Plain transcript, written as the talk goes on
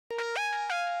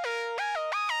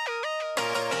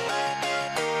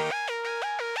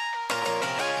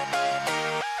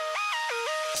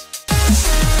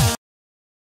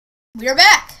We are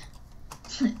back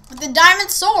with the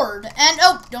diamond sword, and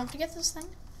oh, don't forget this thing.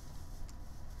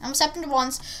 I almost happened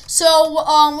once. So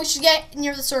we should get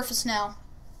near the surface now.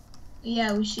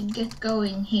 Yeah, we should get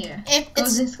going here. Go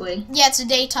this way. Yeah, it's a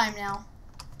daytime now,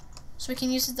 so we can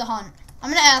use it to hunt.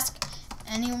 I'm gonna ask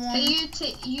anyone. Hey,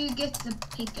 you get the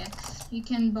pickaxe. You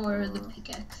can borrow the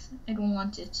pickaxe. I don't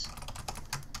want it.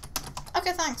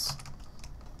 Okay, thanks.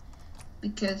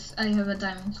 Because I have a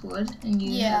diamond sword and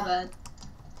you have a.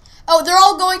 Oh, they're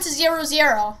all going to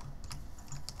 0-0.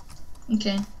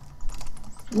 Okay.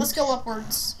 Let's go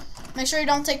upwards. Make sure you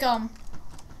don't take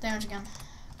damage again.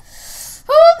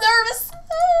 Oh, I'm nervous.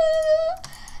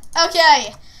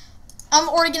 Okay. I'm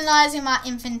organizing my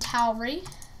inventory.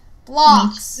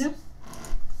 Blocks.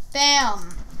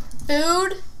 Bam.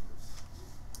 Food.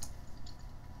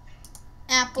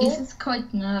 Apple. This is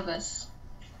quite nervous.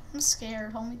 I'm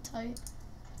scared. Hold me tight.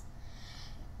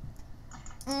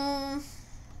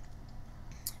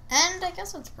 And I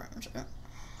guess that's pretty much it.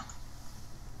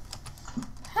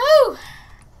 Whew.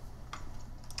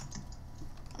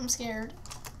 I'm scared.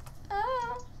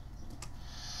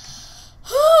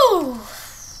 Whew.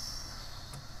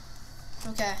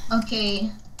 Okay. Okay.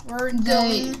 We're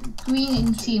going. The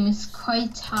green team is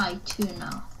quite high too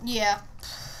now. Yeah.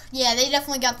 Yeah, they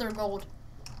definitely got their gold.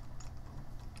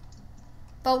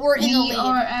 But we're in the lead. We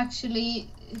are actually.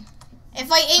 If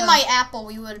I ate my apple,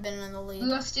 we would have been in the lead.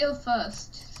 We are still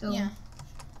first, so. Yeah.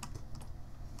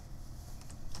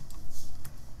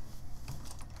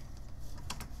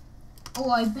 Oh,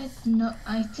 I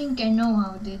think I know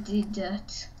how they did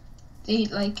that. They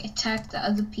like attacked the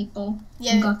other people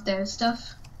and got their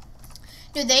stuff.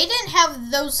 Dude, they didn't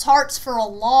have those hearts for a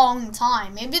long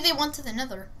time. Maybe they went to the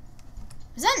nether.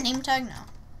 Is that a name tag now?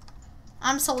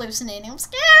 I'm hallucinating. I'm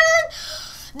scared.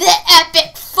 The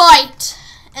epic fight.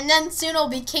 And then soon it'll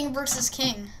be king versus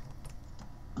king.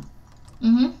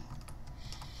 I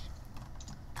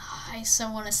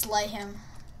so want to slay him.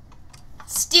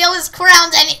 Steal his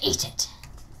crown and eat it.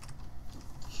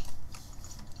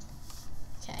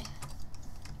 Okay.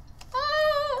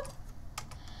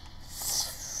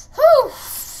 Whew.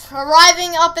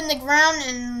 Arriving up in the ground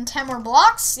in 10 more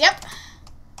blocks. Yep.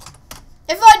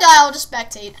 If I die, I'll just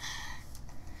spectate.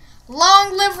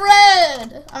 Long live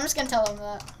red! I'm just gonna tell him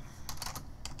that.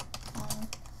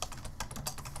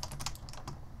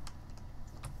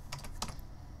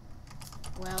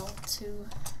 Well, two.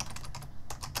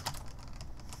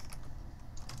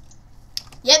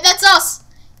 Yeah, that's us!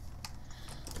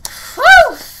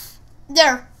 Woo!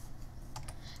 There.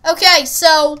 Okay,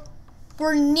 so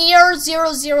we're near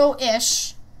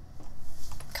 0-0-ish.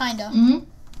 Kinda.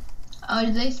 Are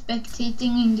they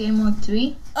spectating in game mode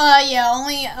 3? Yeah,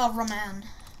 only a Ramman.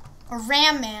 A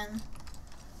Ramman.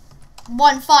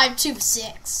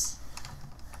 1526.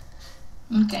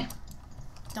 Okay.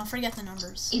 Don't forget the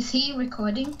numbers. Is he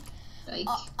recording? Like.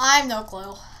 I have no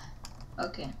clue.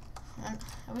 Okay. I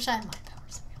wish I had my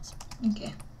powers.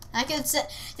 Okay. I could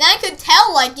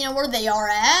tell, like, you know, where they are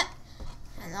at.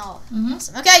 And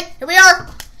awesome. Okay, here we are.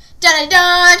 Da da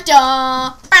da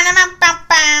da.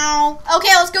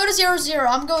 Okay, let's go to 0-0.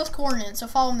 I'm going with coordinates, so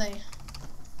follow me.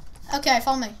 Okay,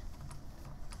 follow me.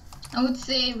 I would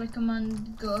say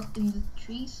recommend go up in the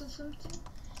trees or something.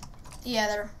 Yeah,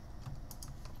 there.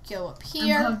 Go up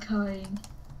here. I'm hardcoring.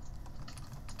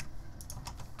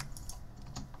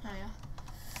 Oh yeah.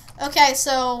 Okay,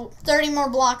 so 30 more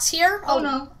blocks here. Oh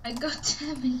no, I got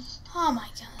damaged. Oh my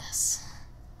goodness.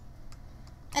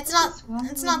 It's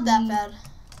not that bad.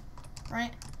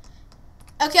 Right?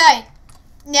 Okay.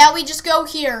 Now we just go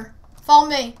here. Follow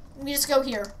me. We just go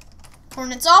here.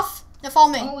 Coordinates off. Now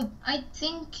follow me. Oh, I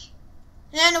think.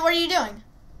 No, what are you doing?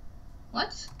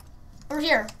 What? Over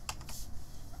here.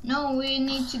 No, we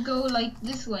need to go like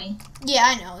this way. Yeah,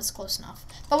 I know. It's close enough.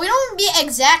 But we don't be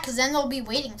exact because then they'll be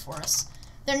waiting for us.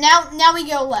 There now we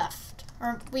go left.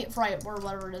 Or right, or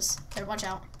whatever it is. Okay, watch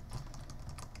out.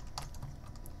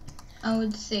 I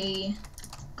would say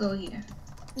go here.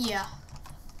 Yeah.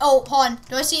 Oh, hold on.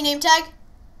 Do I see a name tag?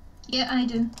 Yeah, I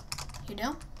do. You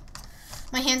do?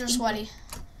 My hands are sweaty.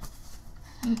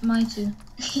 Mine too.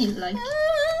 Like.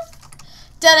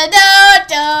 Da da da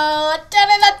da da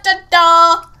da da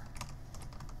da.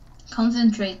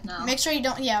 Concentrate now. Make sure you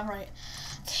don't. Yeah, right.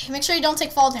 Okay, make sure you don't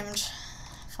take fall damage.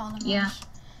 Fall damage. Yeah,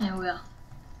 I will.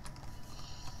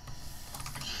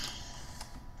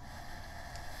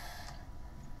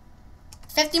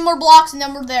 $50 more blocks and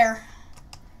then we're there.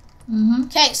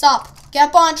 Okay, stop. Get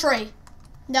up on a tree.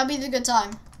 That'll be the good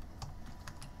time.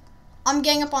 I'm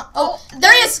getting up on. Oh,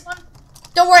 there he is.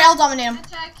 Don't worry, I'll dominate him.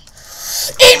 Attack.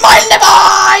 Eat my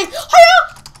liver! Hiya!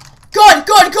 Good,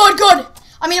 good, good, good.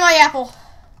 I'm eating my apple.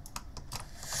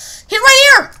 He's right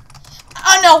here!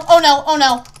 Oh no, oh no, oh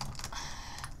no.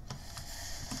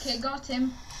 Okay, got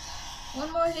him.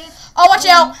 One more hit. Oh, watch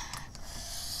out.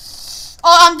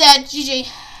 Oh, I'm dead. GG.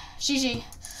 GG.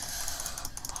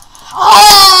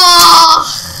 Oh!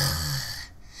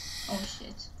 Oh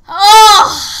shit.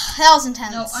 Oh! That was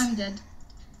intense. No, I'm dead.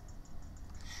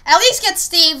 At least get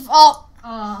Steve. Oh.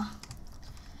 Oh.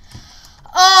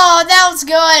 Oh, that was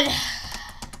good.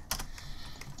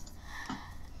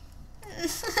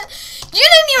 You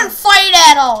didn't even fight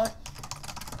at all.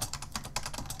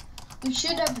 We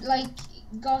should have like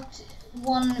got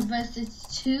 1 versus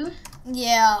 2.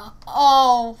 Yeah.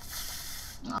 Oh.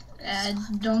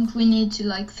 Don't we need to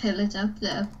like fill it up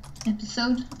the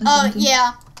episode? Oh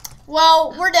yeah.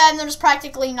 Well, we're dead and there's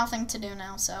practically nothing to do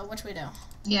now, so what should we do?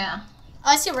 Yeah.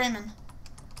 Oh, I see Raymond.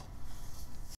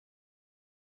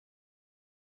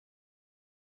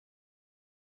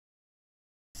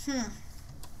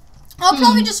 I'll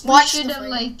probably just watch. We should have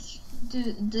like,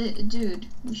 dude,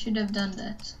 we should have done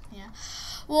that. Yeah.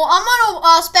 Well, I'm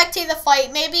gonna spectate the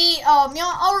fight. Maybe you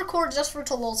know, I'll record just for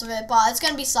lulz of it, but it's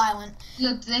gonna be silent.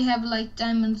 Look, they have like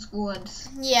diamond swords.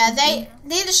 Yeah, they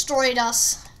destroyed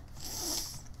us.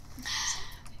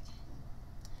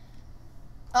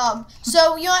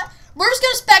 So you know what? We're just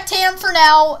gonna spectate them for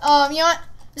now. You know what?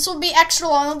 This will be extra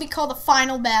long. It'll be called the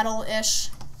final battle-ish.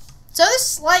 So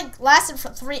this like lasted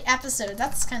for 3 episodes.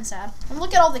 That's kind of sad. And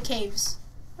look at all the caves.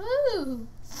 Woo.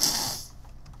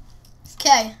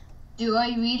 Okay. Do I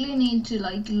really need to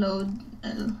like load,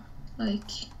 like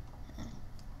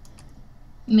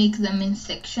make them in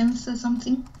sections or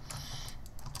something?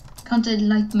 Can't I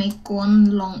like make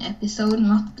one long episode,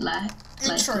 not like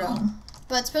True. long?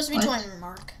 But it's supposed to be 20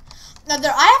 mark. Now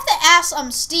there, I have to ask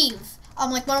Steve.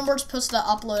 Like when we're supposed to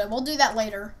upload it. We'll do that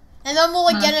later. And then we'll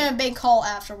like get in a big call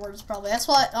afterwards, probably. That's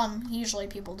what usually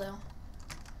people do.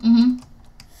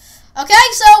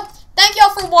 Okay, so thank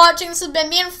y'all for watching. This has been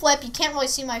me and Flip. You can't really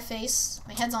see my face.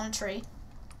 My head's on a tree.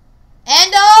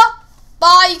 And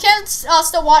bye. You can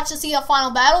still watch to see the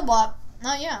final battle, but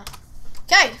yeah.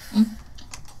 Okay.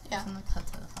 Yeah.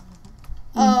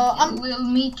 We'll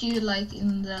meet you like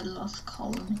in the last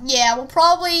column. Yeah, we'll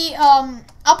probably I'll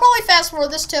probably fast forward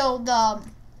this till the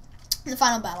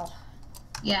final battle.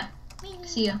 Yeah.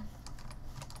 See ya.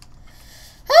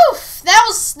 Whew, that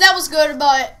was good,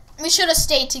 but we should have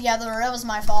stayed together. That was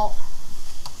my fault.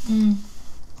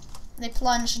 They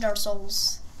plunged our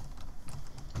souls.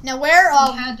 Now where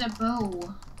we had a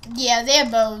bow. Yeah, they have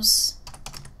bows.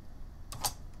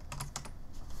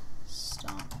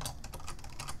 Stop.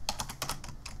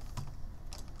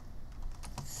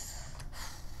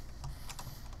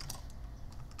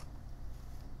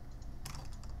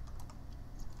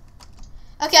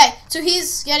 Okay, so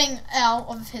he's getting out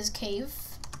of his cave.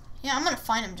 Yeah, I'm gonna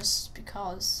find him just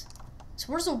because.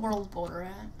 So where's the world border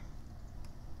at?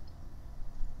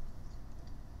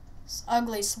 This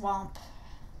ugly swamp.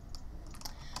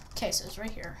 Okay, so it's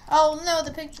right here. Oh no,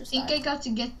 the picture's I think I got to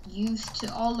get used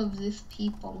to all of these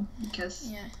people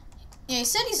because. Yeah, he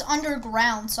said he's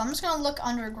underground, so I'm just gonna look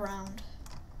underground.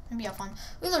 Maybe I'll find.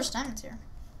 Ooh, there's diamonds here.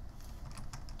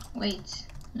 Wait,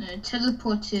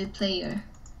 teleport to player.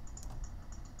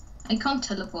 I can't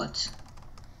teleport.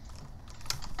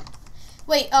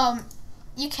 Wait,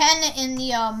 you can in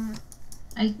the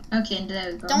okay,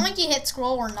 there we go. Don't like you hit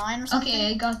scroll or 9 or something.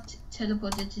 Okay, I got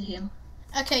teleported to him.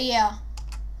 Okay, yeah.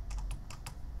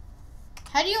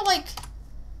 How do you like?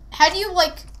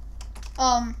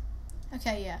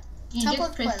 Okay, yeah. You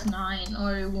just press 9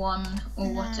 or 1 or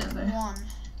whatever. 1.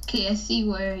 Okay, I see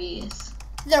where he is.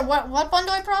 There, what button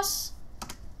do I press?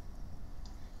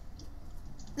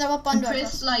 There, what button do I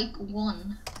press? Press like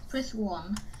 1. Press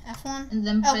 1. F1? And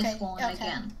then press 1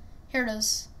 again. Here it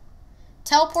is.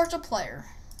 Teleport to player.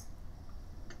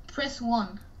 Press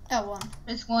 1. Oh, 1.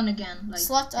 Press 1 again. Like,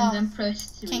 select, and then press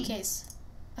 3. Can case.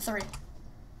 A 3.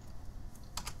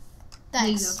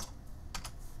 Thanks. There you go.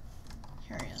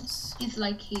 Here he is. He's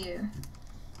like here.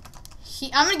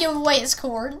 I'm gonna give away his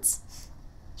chords.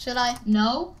 Should I?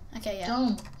 No. Okay, yeah.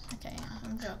 Don't. Okay, yeah.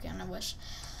 I'm joking. I wish.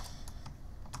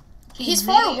 Okay, he's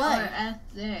far away. They are at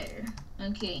there.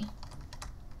 Okay.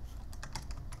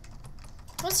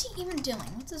 What's he even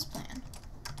doing? What's his plan?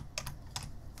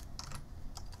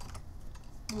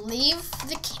 Leave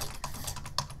the cave.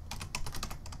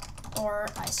 Or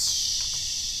I spank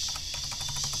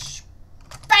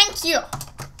you.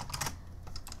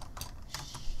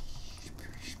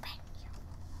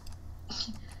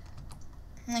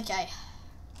 Okay.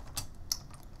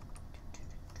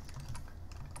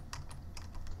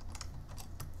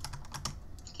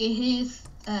 Okay, he's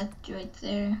right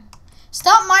there.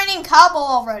 Stop mining cobble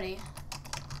already.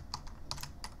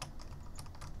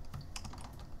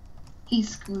 He's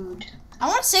screwed. I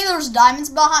want to say there's diamonds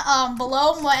behind,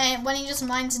 below when he just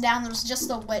mines down. There's just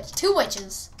the two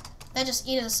witches that just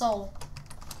eat his soul.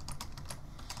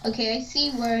 Okay, I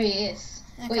see where he is.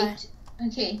 Okay. Wait.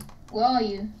 Okay, where are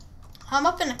you? I'm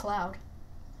up in a cloud.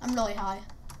 I'm really high.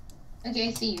 Okay,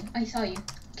 I see you. I saw you.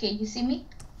 Okay, you see me?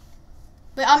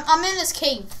 But I'm in this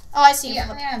cave. Oh, I see you.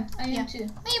 Yeah, I am. I am too.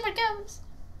 Here it goes.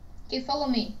 Okay, follow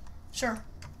me. Sure.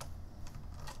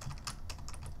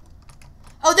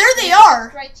 Oh, there they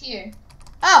are. Right here.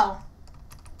 Oh.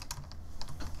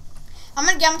 I'm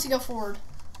gonna get him to go forward.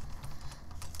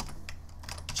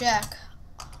 Jack.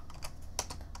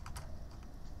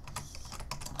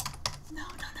 No.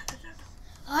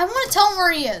 I want to tell him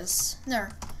where he is.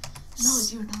 There. No,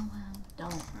 you're not allowed.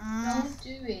 Don't. Don't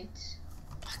do it.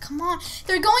 Oh, come on.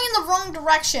 They're going in the wrong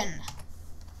direction.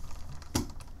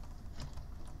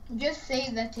 Just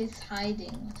say that he's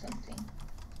hiding or something.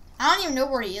 I don't even know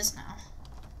where he is now.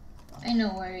 I know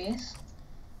where he is.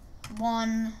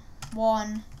 1,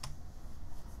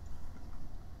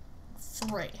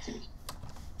 3.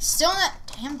 Still in that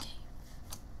damn cave.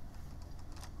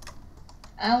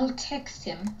 I'll text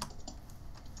him.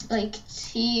 Like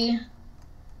T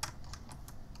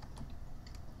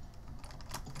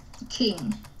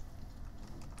King.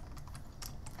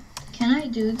 Can I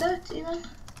do that even?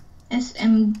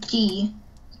 SMG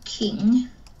King.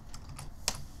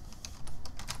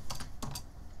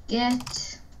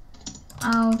 Get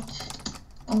out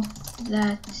of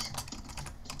that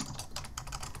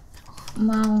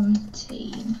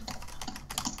mountain.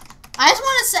 I just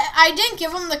want to say, I didn't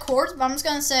give him the chords, but I'm just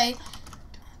going to say,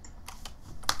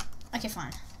 okay,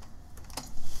 fine.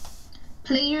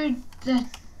 Player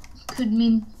that could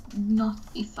mean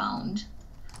not be found.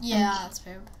 Yeah, that's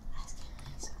fair.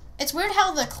 It's weird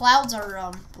how the clouds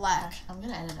are black. I'm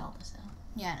gonna edit all this out.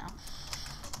 Yeah, I know.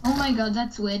 Oh my god,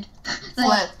 that's weird.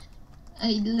 Flip.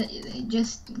 I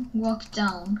just walked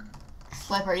down.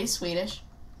 Flip, are you Swedish?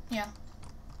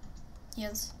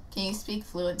 Yes. Can you speak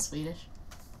fluent Swedish?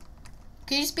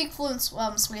 Can you speak fluent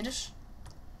Swedish?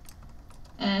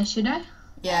 Should I?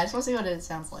 Yeah, I just want to see what it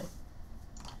sounds like.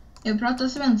 Jag pratar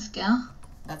svenska.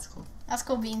 That's cool. That's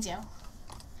cool beans, yo.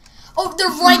 Oh, they're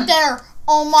right there.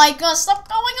 Oh my god, stop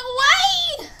going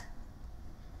away.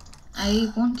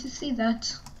 I want to see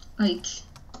that. Like,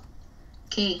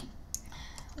 okay.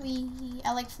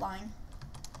 I like flying.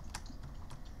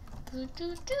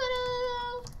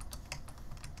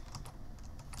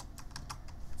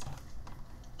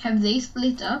 Have they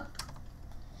split up?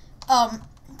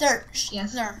 There.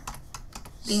 Yes. There.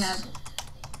 They have.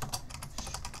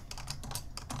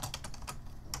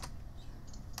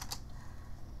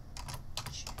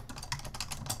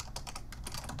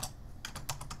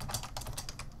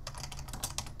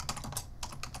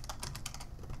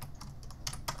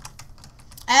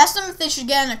 I asked them if they should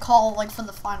get in a call, like, for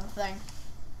the final thing.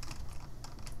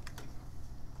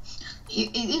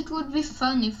 It would be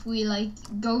fun if we like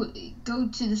go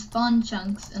to the spawn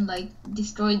chunks and like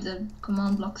destroy the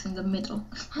command blocks in the middle.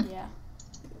 Yeah.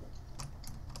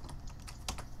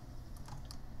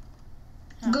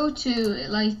 Go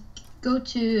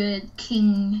to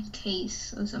King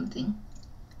Case or something.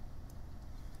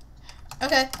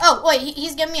 Okay. Oh wait,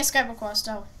 he's giving me a Skype request.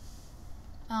 Oh.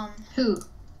 Who?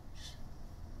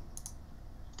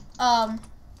 Hold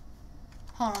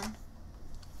on.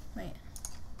 Wait.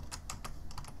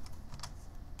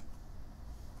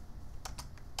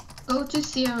 Go to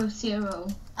 00.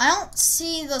 I don't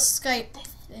see the Skype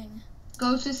thing.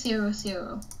 Go to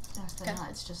 00. That's Okay. not,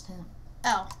 it's just him.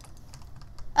 Oh.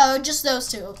 Oh, just those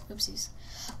two. Oopsies.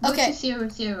 Okay. Go to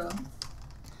 00.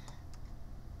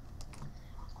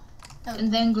 Oh.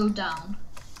 And then go down.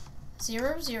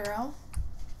 00.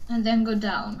 And then go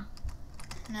down.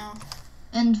 No.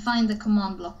 And find the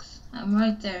command blocks. I'm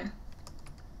right there.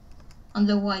 On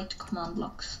the white command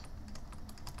blocks.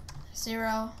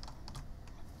 0.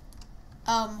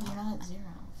 You're not at 0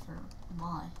 for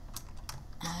Y.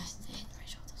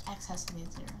 X has to be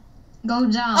at 0. Go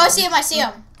down. Oh, I see him. I see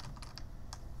him.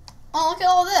 Oh, look at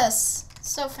all this. It's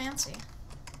so fancy.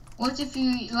 What if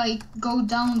you like go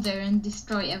down there and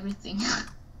destroy everything?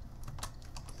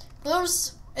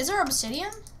 Is there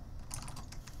obsidian?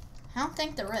 I don't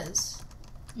think there is.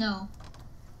 No.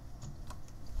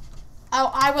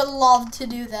 I would love to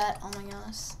do that. Oh my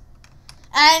goodness.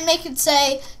 And make it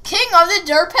say, King of the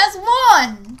Derp has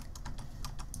won!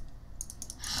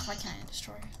 Why can't I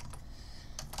destroy it?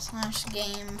 /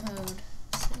 game mode.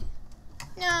 Let's see.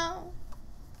 No.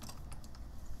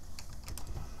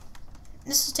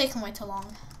 This is taking way too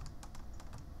long.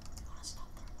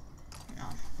 No.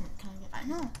 Can I get? I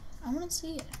know. I want to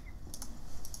see it.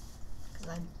 Because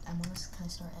I want to kind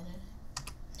of start editing.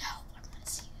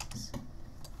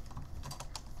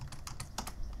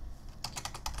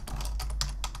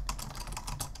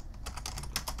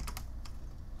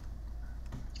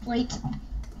 Wait.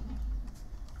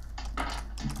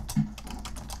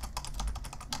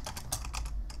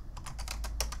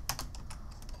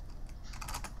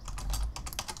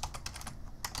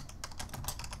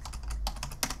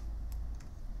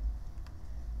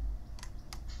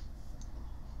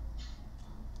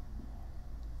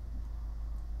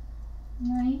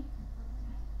 Nej.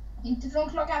 Inte från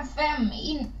klockan 5.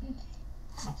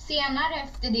 Senare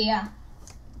efter det.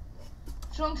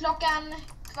 Från klockan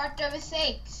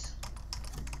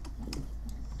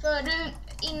 6:15.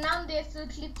 Innan det så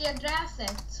klippte jag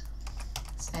gräset.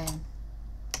 Same.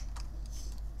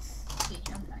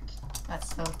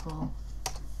 That's so cool.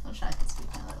 I wish I could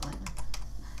speak another language.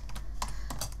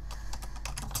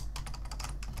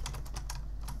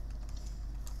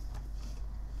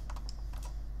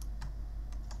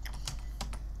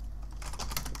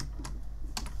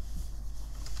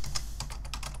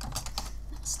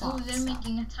 Stop. Oh, they're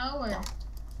making a tower. No. You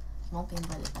won't be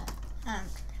invited back.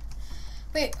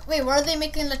 Wait, where are they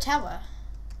making the tower?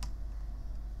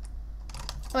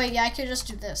 Wait, yeah, I could just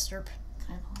do this, derp.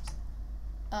 Can I pause?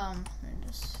 Let me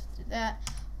just do that.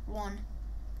 1.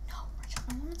 No,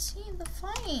 I want to see the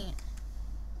fight.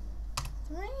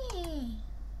 3.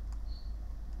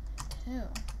 2.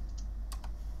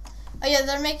 Oh yeah,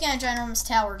 they're making a ginormous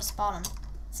tower to spot him.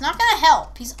 It's not gonna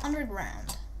help. He's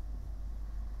underground.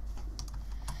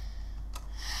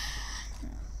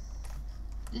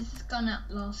 This is gonna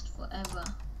last forever.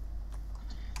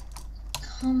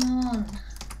 Come on.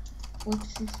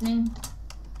 What's his name?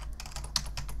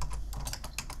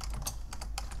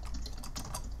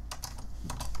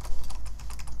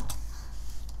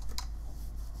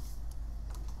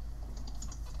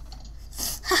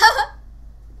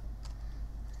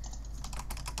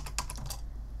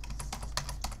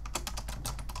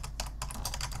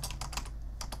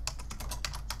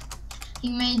 He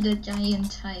made a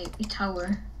giant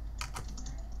tower.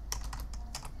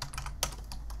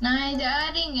 Nej, det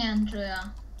är ingen, tror jag.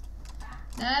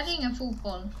 Det är ingen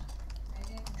fotboll.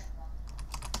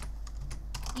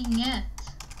 Inget.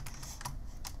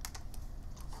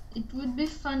 It would be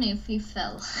funny if he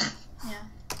fell. Yeah.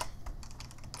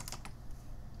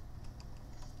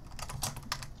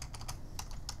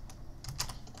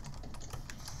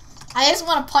 I just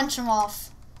want to punch him off.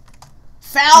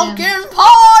 Falcon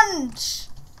punch!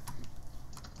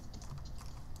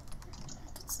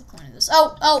 What's the point of this?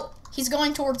 Oh, he's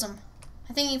going towards him.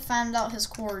 I think he found out his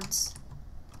chords.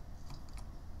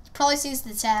 He probably sees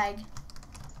the tag.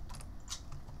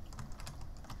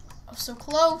 Oh, so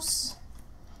close.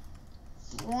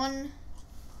 1.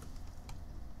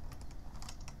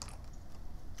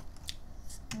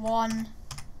 1.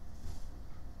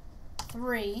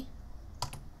 3.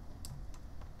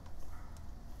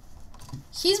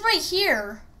 He's right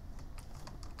here.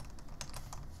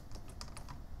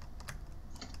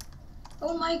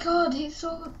 Oh my god, he's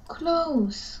so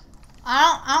close.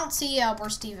 I don't see where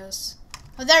Steve is.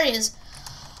 Oh, there he is.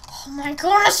 Oh my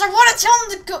goodness, I want to tell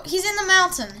him to go. He's in the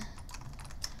mountain.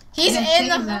 He's in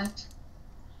the mountain.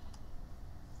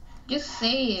 Just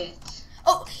say it.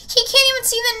 Oh, he can't even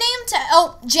see the name tag.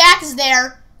 Oh, Jack is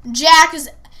there. Jack is.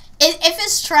 If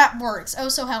his trap works, oh,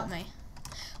 so help me.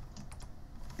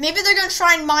 Maybe they're gonna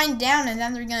try and mine down, and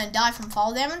then they're gonna die from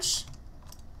fall damage.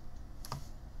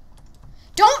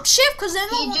 Don't shift, cause then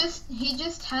he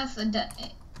just has a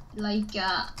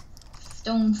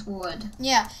stone sword.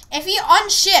 Yeah, if he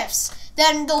unshifts,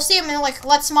 then they'll see him and they're like,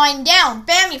 let's mine down.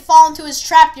 Bam, you fall into his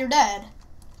trap, you're dead.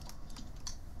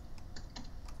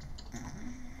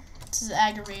 This is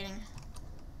aggravating.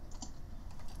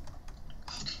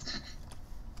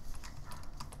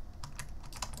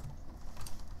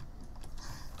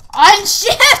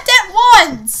 Unshift at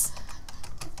once!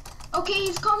 Okay,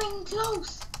 he's coming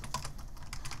close.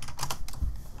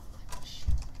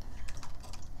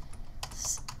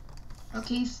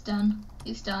 Okay, he's done.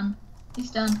 He's done.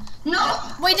 He's done. No!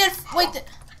 Wait.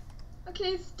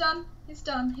 Okay, he's done. He's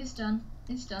done. He's done.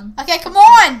 He's done. Okay, come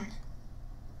on!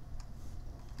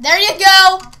 There you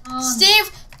go! On. Steve,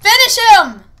 finish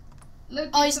him!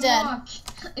 Look, Oh, it's he's a dead. mock.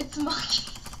 It's a mock.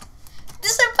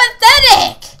 This is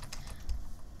pathetic!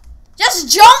 Just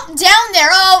jump down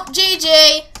there. Oh,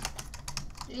 GG.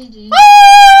 GG.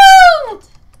 Woo!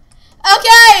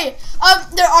 Okay.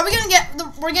 Are we gonna get?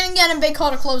 We're gonna get a big call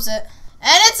to close it,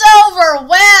 and it's over.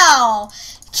 Wow,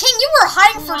 King, you were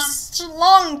hiding for such a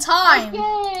long time.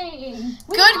 Yay!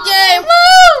 Good game.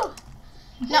 Woo!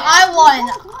 No, I won.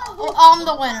 I'm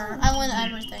the winner. I win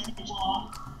everything.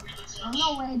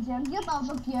 No way, Jim. Get out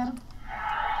of here.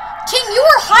 King, you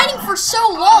were hiding for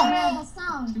so long.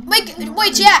 Wait,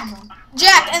 Jack.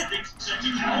 Jack and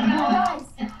Guys,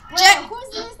 Jack. wait,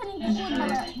 who's listening to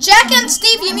football? Jack and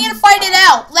Steve, you need to fight it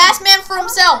out. Last man for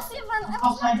himself. Steven,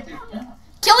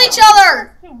 Kill each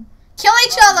other. Kill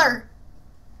each other.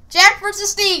 Jack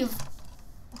versus Steve.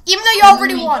 Even though you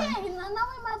already won. Okay, now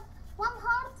I'm at 1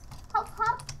 heart, half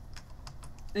heart.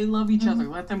 They love each other.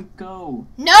 Let them go.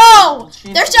 No!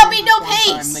 We'll There shall be no one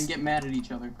time, pace. then get mad at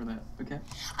each other for that. Okay.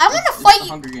 I want to It's fight the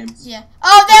you. Hunger Games. Yeah.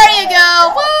 Oh, there you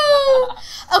go.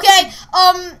 Woo! Okay.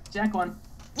 Jack won.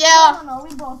 Yeah. No,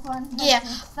 we both won. Yeah.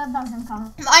 That doesn't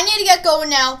count. I need to get going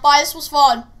now. Bye. This was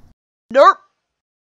fun. Nope.